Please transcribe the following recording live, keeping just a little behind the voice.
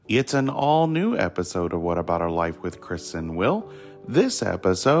It's an all-new episode of What About Our Life with Chris and Will. This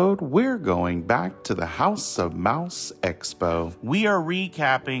episode, we're going back to the House of Mouse Expo. We are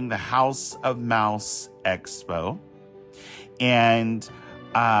recapping the House of Mouse Expo and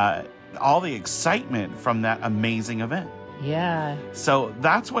all the excitement from that amazing event. Yeah. So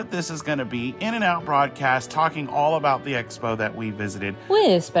that's what this is going to be. In and Out broadcast, talking all about the expo that we visited.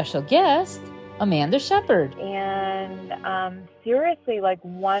 With special guest, Amanda Shepard. And seriously, like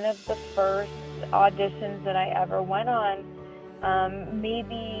one of the first auditions that I ever went on,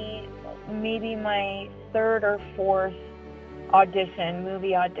 maybe my third or fourth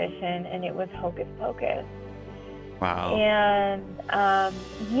movie audition, and it was Hocus Pocus. Wow. And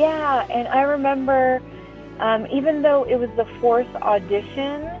and I remember, even though it was the fourth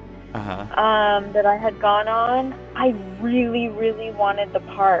audition that I had gone on, I really, really wanted the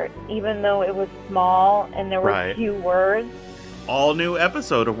part, even though it was small and there were few words. All new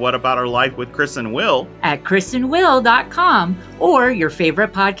episode of What About Our Life with Chris and Will at chrisandwill.com or your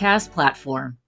favorite podcast platform.